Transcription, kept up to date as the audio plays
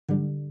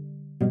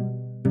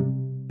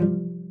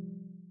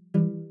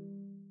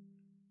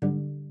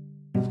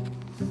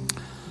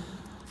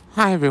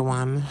Hi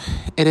everyone,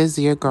 it is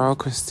your girl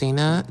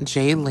Christina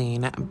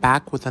Jaylene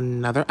back with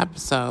another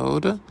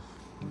episode.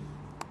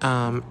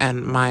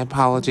 And my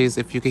apologies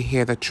if you could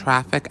hear the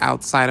traffic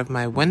outside of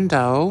my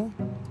window.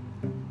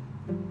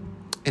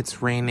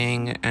 It's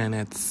raining and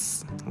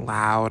it's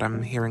loud.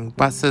 I'm hearing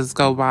buses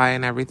go by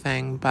and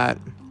everything, but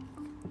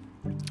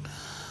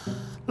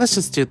let's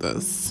just do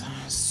this.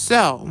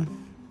 So,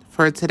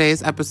 for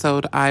today's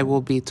episode, I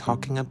will be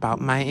talking about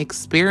my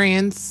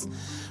experience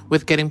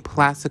with getting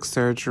plastic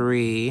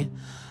surgery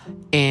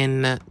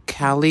in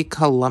Cali,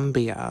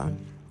 Colombia.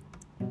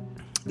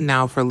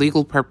 Now, for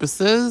legal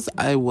purposes,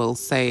 I will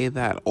say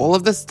that all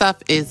of this stuff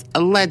is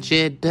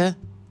alleged.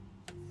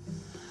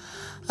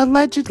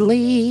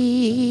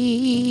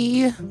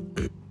 Allegedly.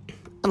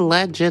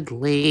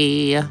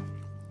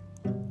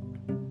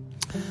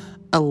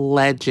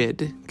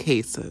 Alleged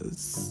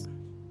cases.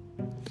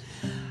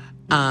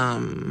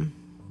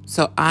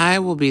 So I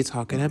will be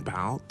talking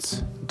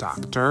about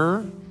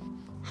Dr.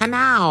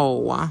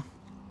 Hanau.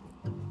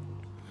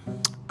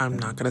 I'm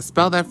not going to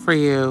spell that for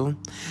you.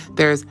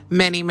 There's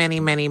many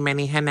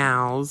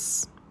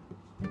Hanaus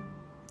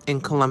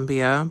in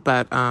Colombia,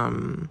 but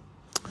I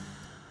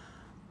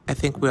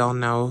think we all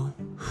know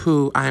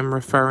who I'm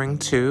referring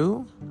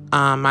to.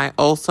 I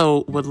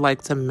also would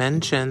like to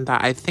mention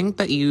that I think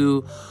that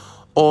you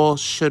all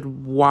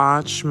should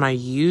watch my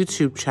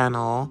YouTube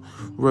channel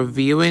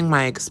reviewing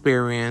my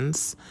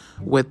experience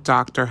with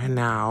Dr.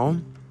 Hanau.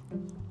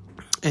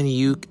 And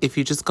if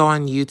you just go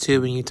on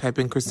YouTube and you type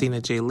in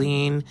Christina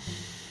Jaylene,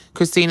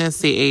 Christina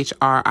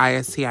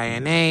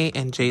Chrisistina,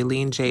 and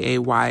Jaylene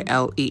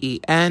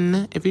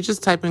Jayleen. If you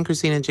just type in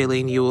Christina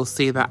Jaylene, you will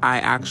see that I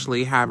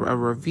actually have a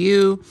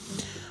review,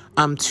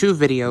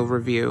 2-video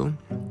review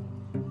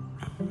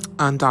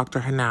on Dr.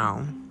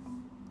 Hanau.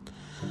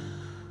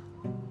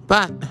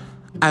 But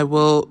I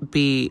will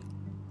be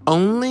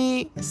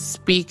only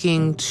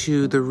speaking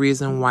to the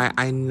reason why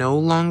I no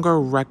longer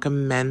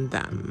recommend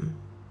them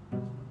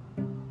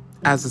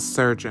as a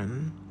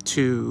surgeon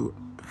to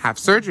have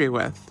surgery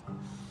with.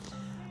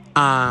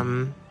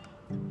 Oh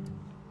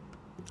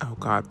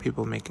God,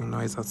 people making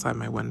noise outside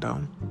my window.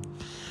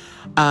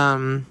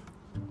 And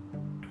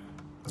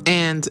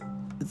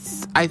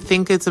I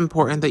think it's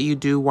important that you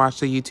do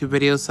watch the YouTube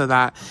video so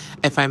that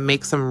if I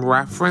make some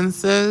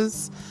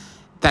references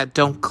that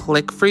don't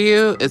click for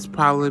you, it's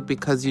probably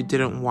because you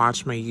didn't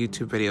watch my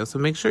YouTube video. So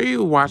make sure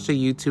you watch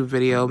the YouTube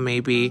video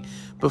maybe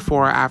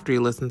before or after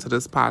you listen to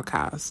this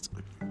podcast.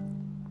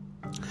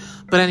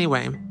 But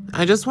anyway,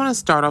 I just want to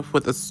start off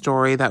with a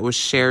story that was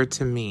shared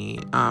to me.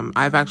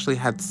 I've actually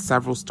had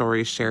several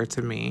stories shared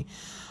to me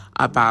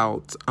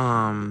about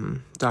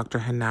Dr.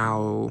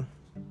 Hanau's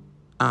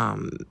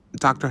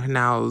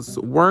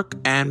work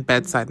and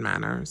bedside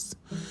manners.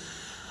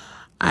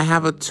 I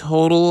have a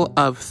total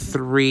of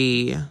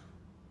 3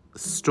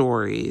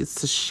 stories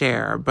to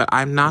share, but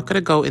I'm not going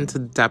to go into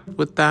depth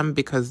with them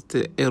because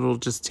it'll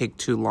just take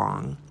too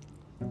long.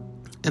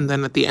 And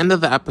then at the end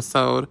of the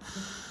episode,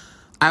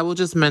 I will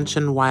just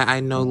mention why I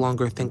no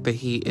longer think that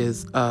he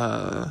is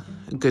a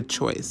good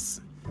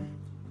choice.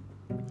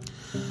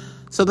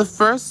 So the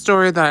first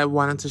story that I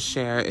wanted to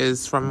share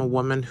is from a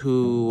woman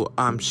who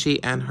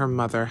she and her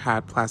mother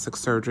had plastic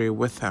surgery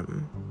with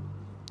him.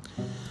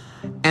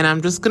 And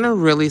I'm just going to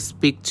really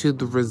speak to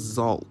the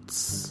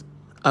results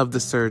of the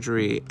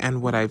surgery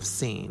and what I've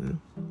seen.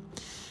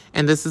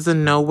 And this is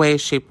in no way,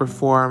 shape, or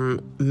form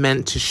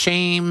meant to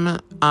shame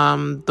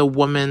the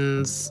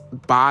woman's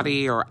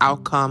body or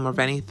outcome of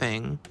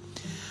anything.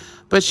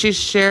 But she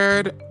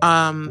shared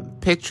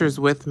pictures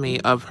with me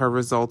of her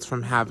results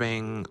from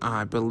having,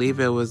 I believe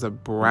it was a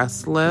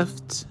breast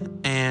lift,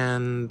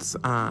 and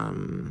I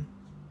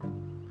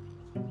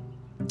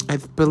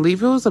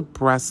believe it was a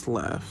breast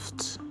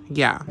lift.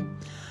 Yeah.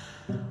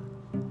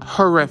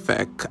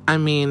 Horrific. I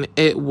mean,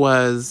 it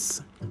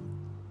was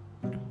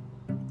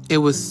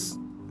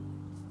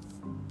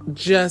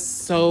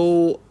just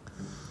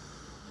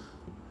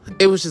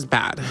it was just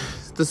bad.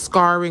 The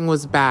scarring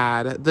was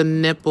bad. The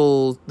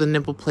nipple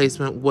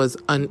placement was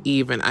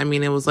uneven. I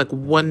mean, it was like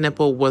one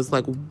nipple was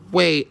like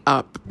way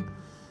up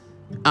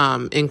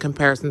in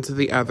comparison to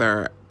the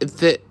other.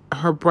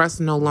 Her breast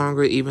no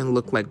longer even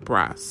looked like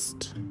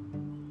breast.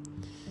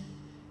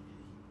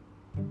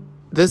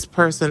 This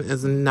person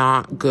is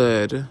not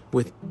good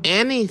with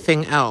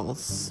anything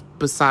else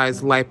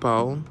besides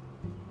lipo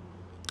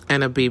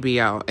and a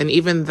BBL. And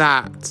even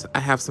that, I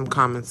have some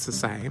comments to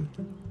say.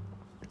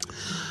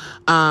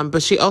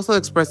 But she also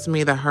expressed to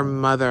me that her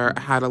mother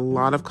had a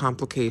lot of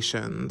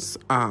complications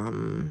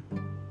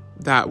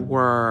that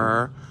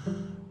were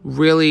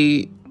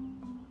really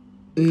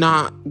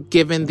not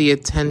given the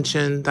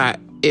attention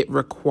that it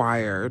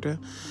required.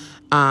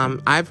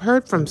 I've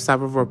heard from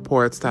several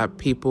reports that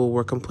people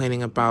were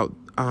complaining about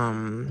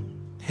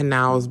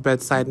Hanau's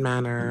bedside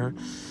manner,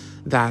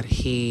 that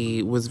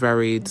he was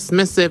very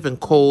dismissive and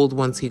cold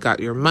once he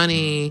got your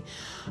money.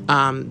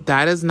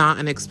 That is not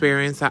an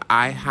experience that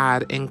I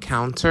had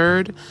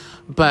encountered,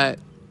 but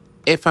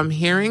if I'm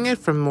hearing it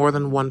from more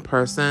than one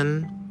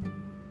person,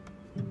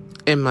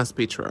 it must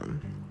be true.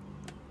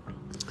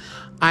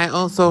 I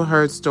also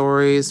heard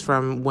stories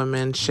from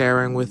women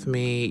sharing with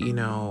me,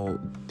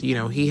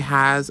 he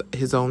has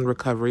his own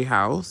recovery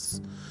house,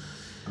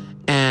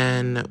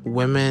 and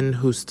women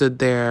who stood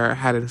there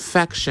had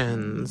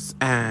infections,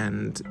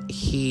 and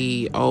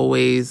he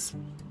always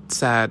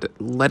said,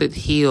 let it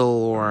heal,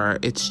 or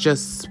it's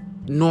just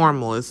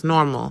normal. It's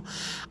normal.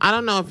 I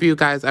don't know if you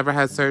guys ever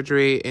had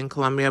surgery in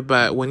Colombia,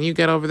 but when you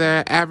get over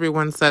there,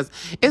 everyone says,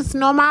 it's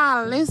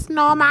normal. It's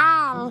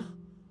normal.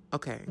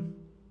 Okay.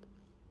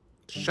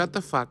 Shut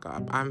the fuck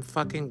up. I'm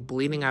fucking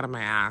bleeding out of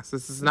my ass.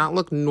 This does not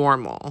look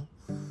normal.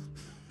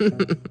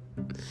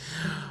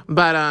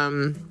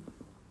 But,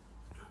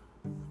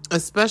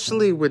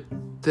 especially with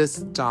this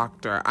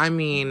doctor. I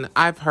mean,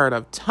 I've heard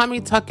of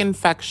tummy tuck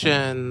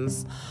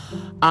infections,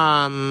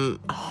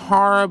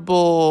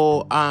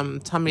 horrible,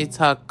 tummy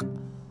tuck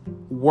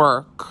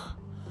work.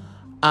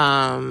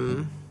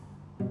 I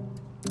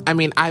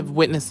mean, I've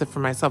witnessed it for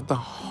myself. The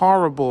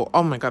horrible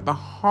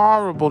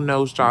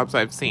nose jobs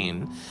I've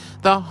seen.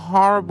 The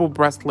horrible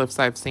breast lifts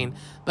I've seen.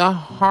 The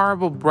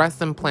horrible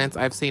breast implants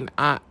I've seen.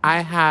 I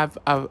have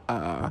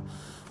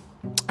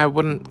I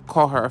wouldn't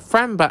call her a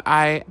friend, but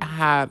I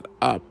had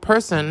a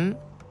person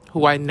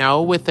who I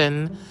know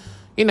within,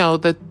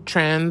 the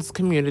trans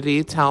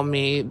community tell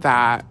me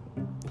that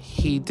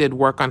he did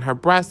work on her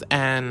breast,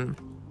 and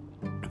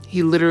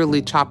he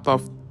literally chopped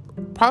off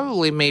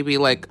probably maybe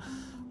like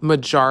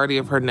majority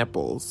of her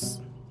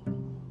nipples.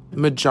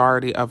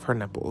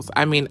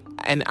 I mean,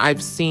 and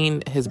I've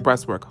seen his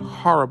breast work.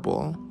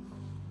 Horrible.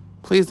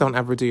 Please don't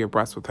ever do your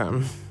breast with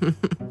him.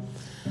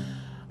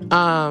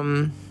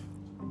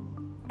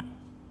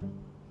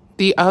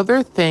 The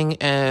other thing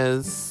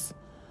is,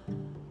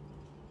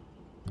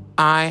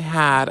 I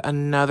had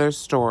another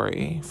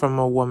story from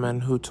a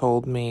woman who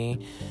told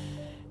me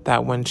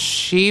that when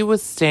she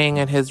was staying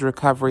at his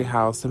recovery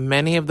house,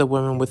 many of the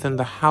women within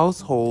the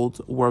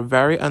household were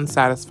very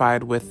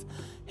unsatisfied with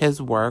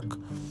his work.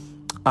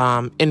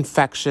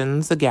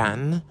 Infections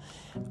again,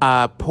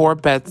 poor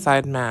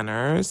bedside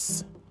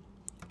manners,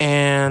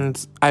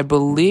 and I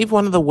believe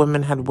one of the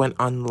women had went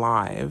on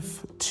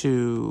live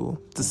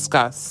to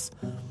discuss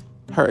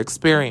her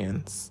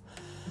experience.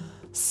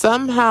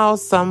 Somehow,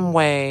 some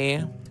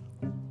way,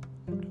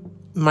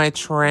 my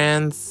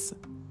trans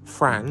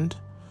friend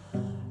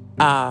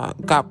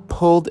got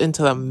pulled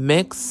into the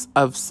mix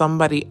of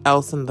somebody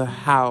else in the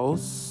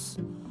house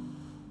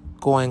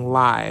going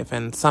live,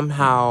 and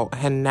somehow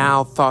had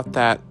now thought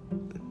that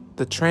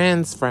the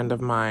trans friend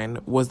of mine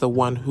was the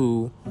one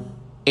who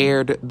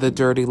aired the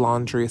dirty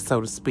laundry,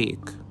 so to speak.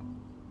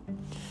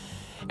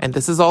 And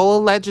this is all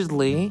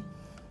allegedly,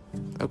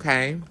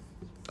 okay?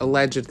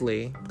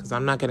 Allegedly, because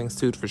I'm not getting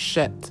sued for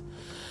shit.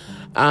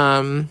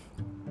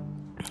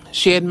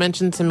 She had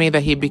mentioned to me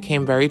that he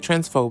became very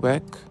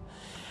transphobic,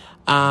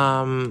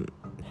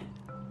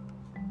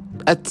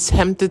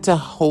 attempted to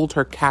hold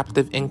her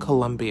captive in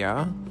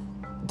Colombia,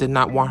 did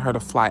not want her to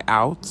fly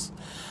out,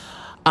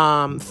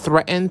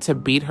 threatened to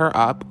beat her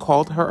up,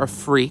 called her a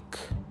freak,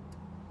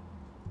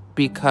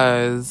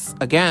 because,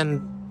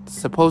 again,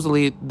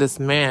 supposedly this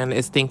man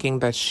is thinking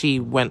that she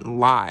went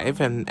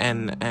live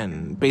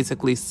and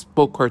basically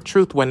spoke her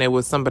truth when it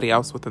was somebody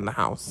else within the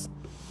house.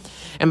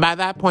 And by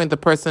that point, the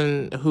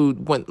person who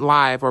went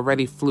live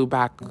already flew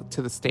back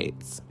to the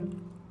States.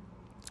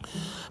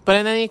 But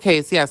in any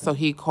case, so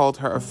he called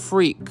her a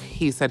freak.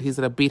 He said he's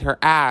going to beat her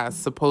ass.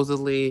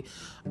 Supposedly,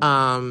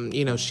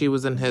 she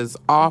was in his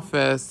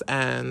office,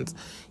 and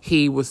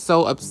he was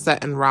so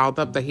upset and riled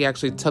up that he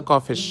actually took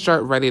off his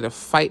shirt ready to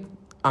fight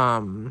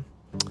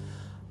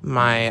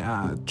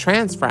my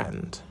trans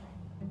friend.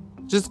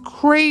 Just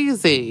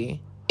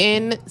crazy.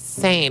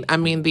 Insane. I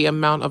mean, the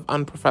amount of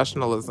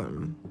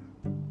unprofessionalism.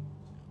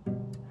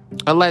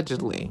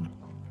 Allegedly.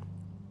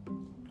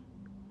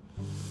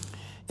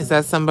 Is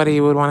that somebody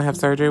you would want to have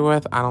surgery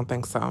with? I don't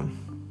think so.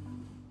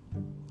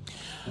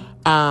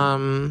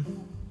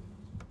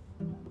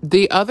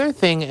 The other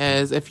thing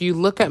is, if you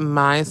look at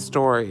my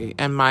story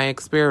and my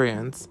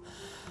experience,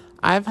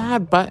 I've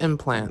had butt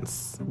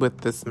implants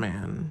with this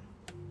man.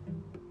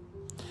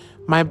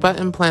 My butt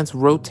implants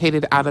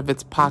rotated out of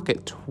its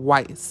pocket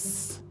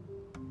twice.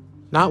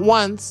 Not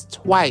once,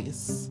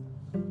 twice.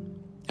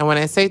 And when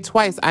I say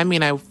twice, I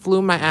mean I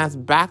flew my ass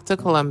back to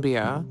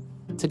Colombia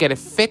to get it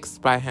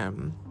fixed by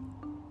him.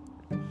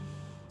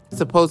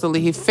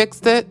 Supposedly he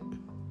fixed it,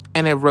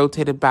 and it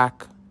rotated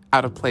back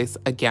out of place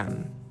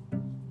again.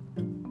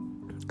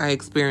 I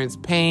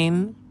experienced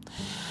pain.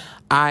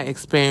 I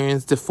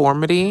experienced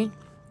deformity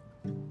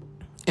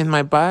in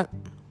my butt.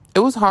 It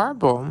was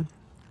horrible.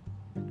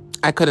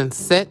 I couldn't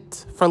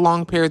sit for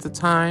long periods of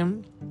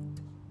time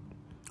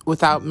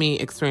without me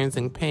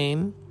experiencing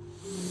pain.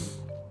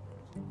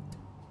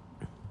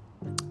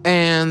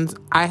 And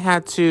I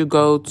had to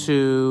go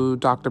to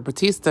Dr.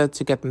 Batista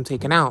to get them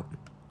taken out.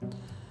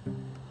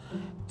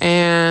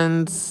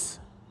 And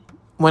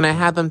when I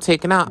had them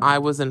taken out, I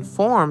was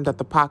informed that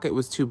the pocket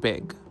was too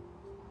big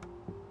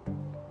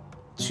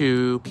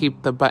to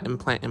keep the butt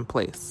implant in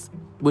place,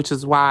 which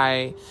was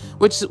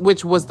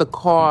the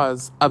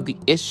cause of the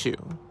issue.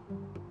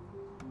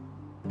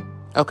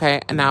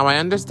 Okay, now I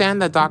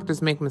understand that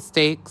doctors make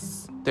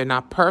mistakes. They're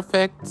not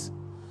perfect.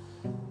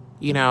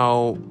 You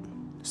know,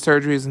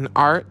 surgery is an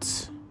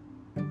art.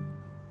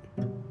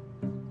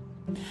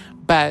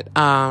 But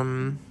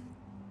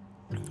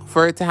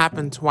for it to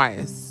happen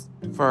twice,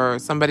 for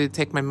somebody to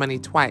take my money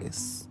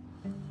twice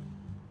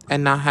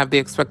and not have the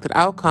expected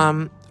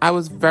outcome, I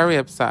was very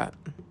upset.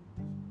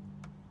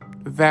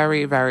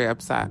 Very, very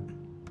upset.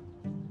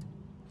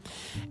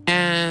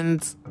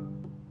 And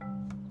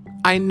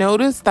I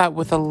noticed that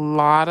with a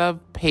lot of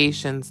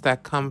patients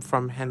that come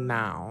from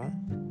Hanau,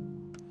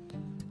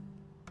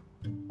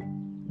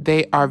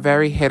 they are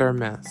very hit or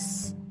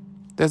miss.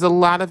 There's a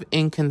lot of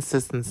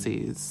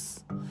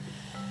inconsistencies.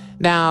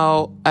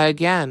 Now,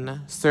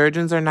 again,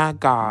 surgeons are not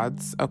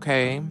gods,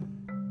 okay?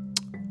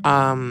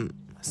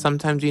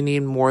 Sometimes you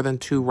need more than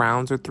 2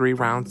 rounds or 3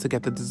 rounds to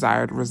get the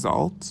desired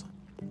result.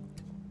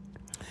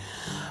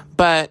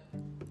 But,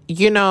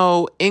 you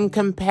know, in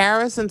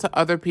comparison to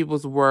other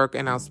people's work,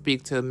 and I'll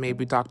speak to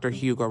maybe Dr.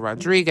 Hugo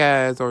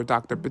Rodriguez or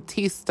Dr.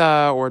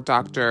 Batista or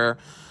Dr.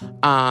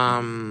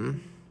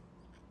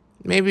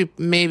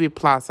 Maybe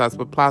Plazas,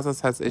 but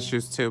Plazas has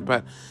issues too.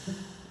 But,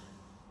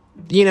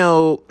 you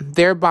know,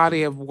 their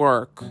body of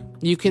work,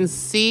 you can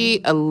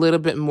see a little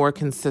bit more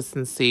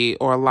consistency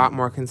or a lot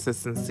more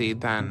consistency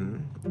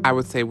than I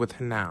would say with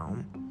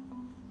Hanau.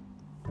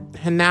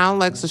 Hanau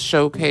likes to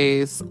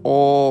showcase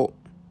all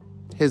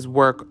his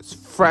work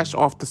fresh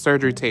off the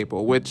surgery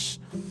table, which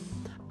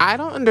I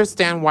don't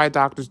understand why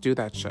doctors do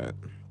that shit.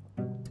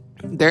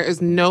 There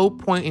is no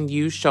point in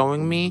you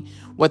showing me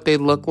what they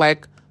look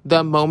like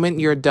the moment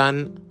you're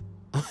done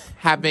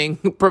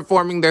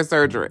performing their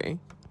surgery.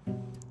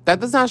 That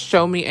does not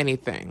show me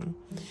anything.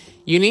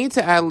 You need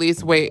to at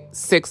least wait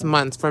 6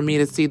 months for me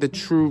to see the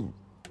true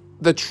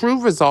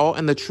result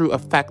and the true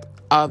effect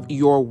of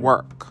your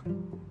work.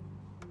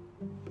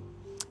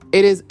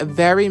 It is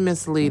very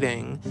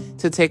misleading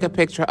to take a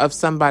picture of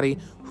somebody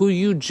who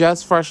you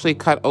just freshly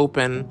cut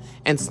open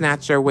and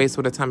snatch their waist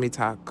with a tummy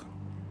tuck.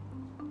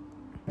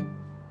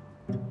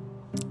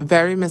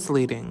 Very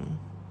misleading.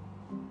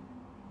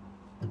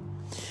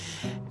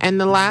 And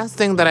the last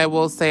thing that I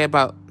will say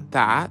about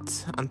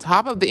that, on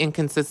top of the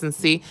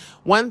inconsistency,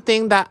 one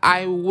thing that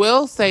I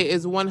will say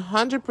is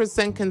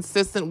 100%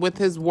 consistent with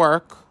his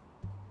work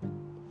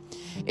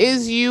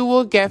is you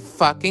will get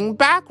fucking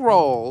back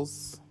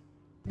rolls.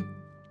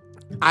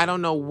 I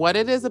don't know what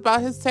it is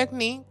about his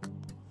technique,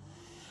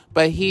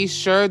 but he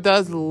sure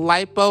does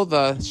lipo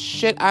the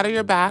shit out of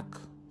your back.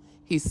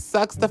 He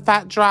sucks the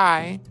fat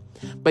dry,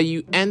 but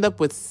you end up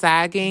with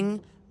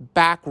sagging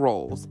back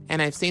rolls.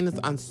 And I've seen this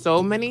on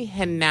so many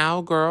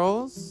Hanau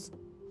girls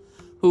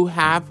who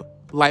have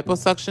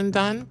liposuction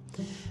done.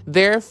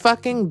 Their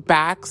fucking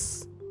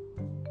backs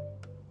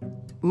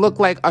look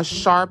like a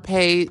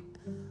Shar-Pei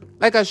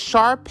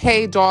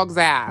dog's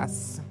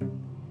ass.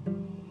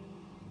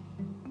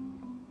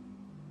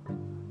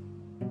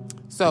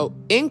 So,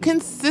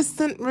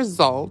 inconsistent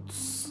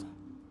results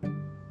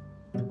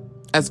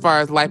as far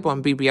as lipo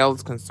and BBL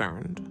is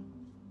concerned.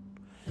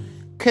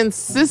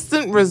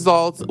 Consistent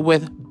results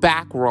with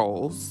back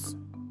rolls.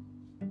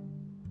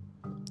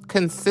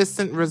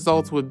 Consistent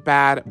results with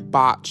bad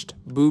botched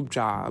boob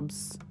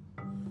jobs.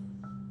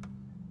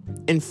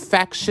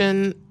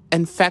 Infection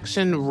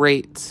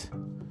rate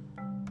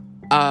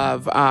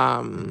of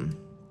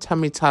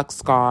tummy tuck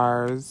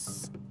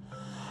scars.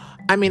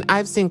 I mean,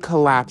 I've seen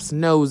collapsed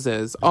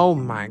noses. Oh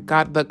my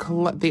God,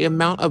 the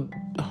amount of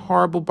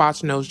horrible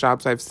botched nose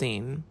jobs I've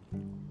seen.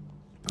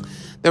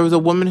 There was a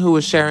woman who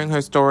was sharing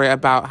her story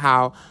about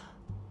how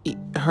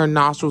her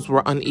nostrils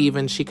were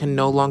uneven. She can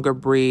no longer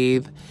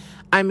breathe.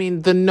 I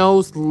mean, the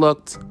nose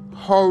looked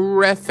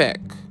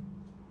horrific.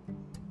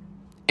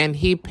 And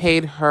he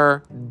paid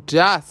her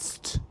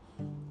dust.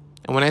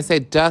 And when I say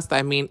dust,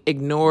 I mean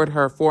ignored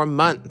her for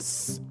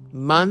months.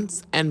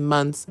 Months and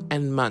months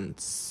and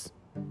months.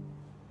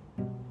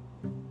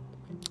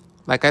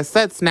 Like I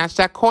said, snatch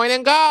that coin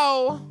and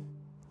go.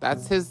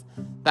 That's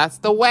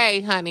the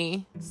way,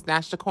 honey.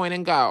 Snatch the coin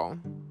and go.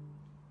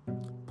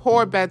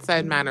 Poor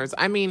bedside manners.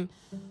 I mean,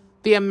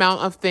 the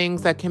amount of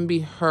things that can be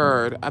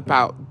heard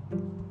about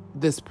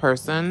this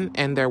person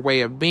and their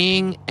way of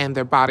being and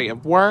their body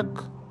of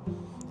work,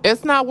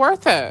 it's not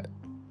worth it.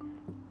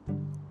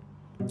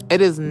 It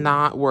is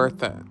not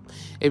worth it.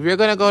 If you're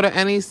going to go to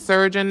any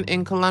surgeon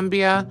in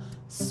Colombia,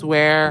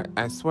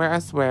 I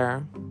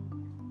swear,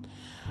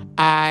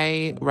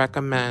 I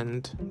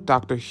recommend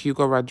Dr.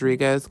 Hugo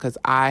Rodriguez because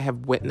I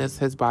have witnessed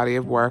his body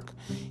of work.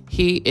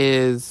 He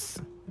is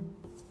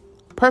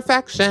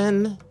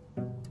perfection.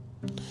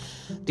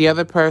 The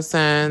other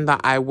person that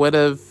I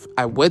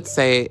would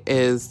say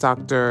is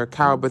Dr.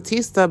 Carol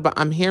Batista, but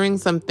I'm hearing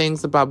some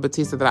things about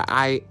Batista that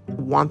I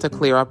want to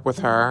clear up with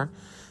her.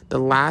 The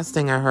last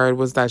thing I heard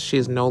was that she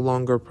is no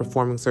longer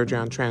performing surgery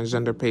on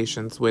transgender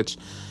patients, which,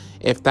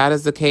 if that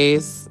is the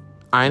case,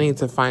 I need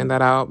to find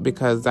that out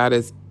because that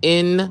is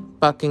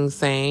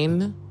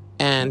in-fucking-sane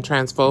and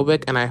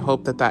transphobic, and I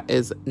hope that that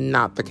is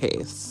not the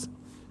case.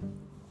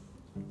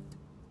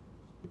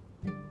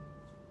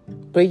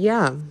 But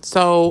yeah,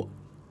 so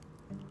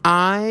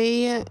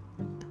I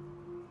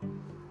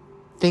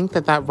think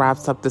that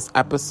wraps up this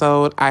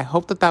episode. I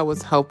hope that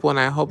was helpful, and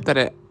I hope that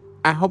it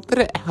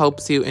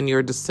helps you in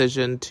your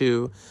decision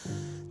to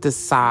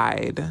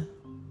decide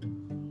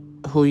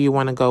who you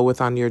want to go with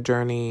on your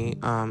journey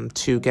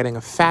to getting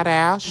a fat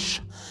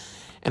ass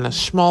and a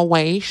small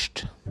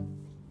waist.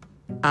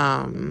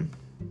 But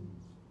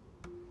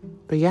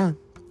yeah,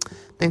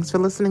 thanks for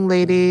listening,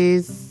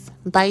 ladies.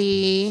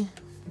 Bye.